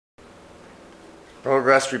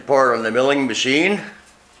Progress report on the milling machine.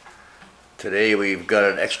 Today we've got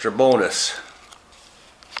an extra bonus.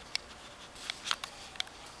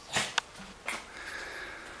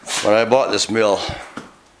 When I bought this mill,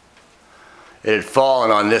 it had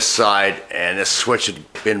fallen on this side and this switch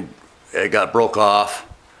it got broke off.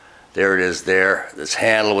 There it is there. This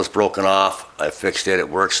handle was broken off. I fixed it. It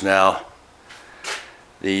works now.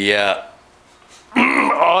 The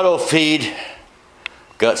auto feed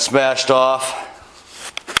got smashed off.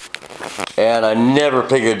 And I never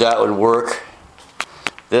figured that would work.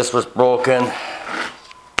 This was broken.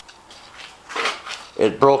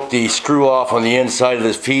 It broke the screw off on the inside of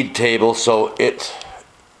this feed table, so it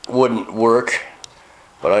wouldn't work.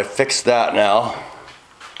 But I fixed that now.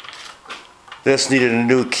 This needed a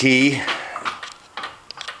new key.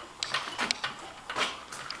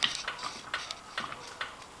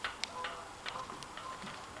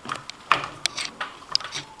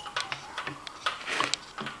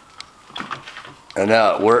 And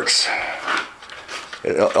now it works.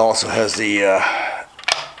 It also has the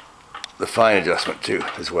fine adjustment too,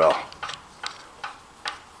 as well.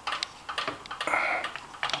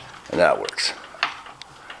 And that works.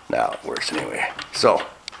 Now it works anyway. So,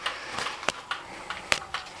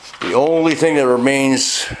 the only thing that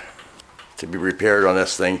remains to be repaired on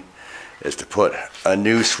this thing is to put a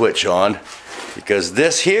new switch on, because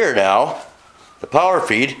this here now, the power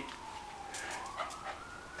feed,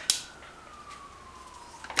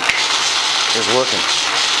 is working.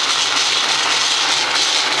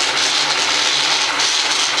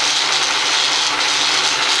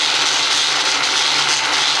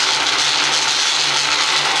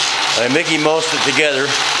 I Mickey Moused it together,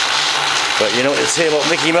 but you know what they say about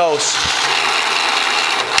Mickey Mouse?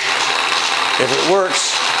 If it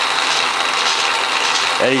works,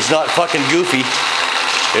 and he's not fucking goofy,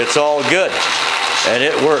 it's all good, and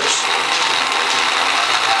it works.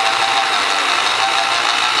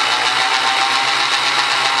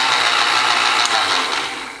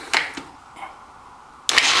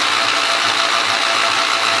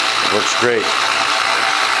 Works great.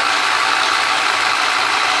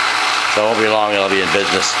 So it won't be long, it'll be in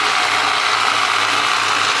business.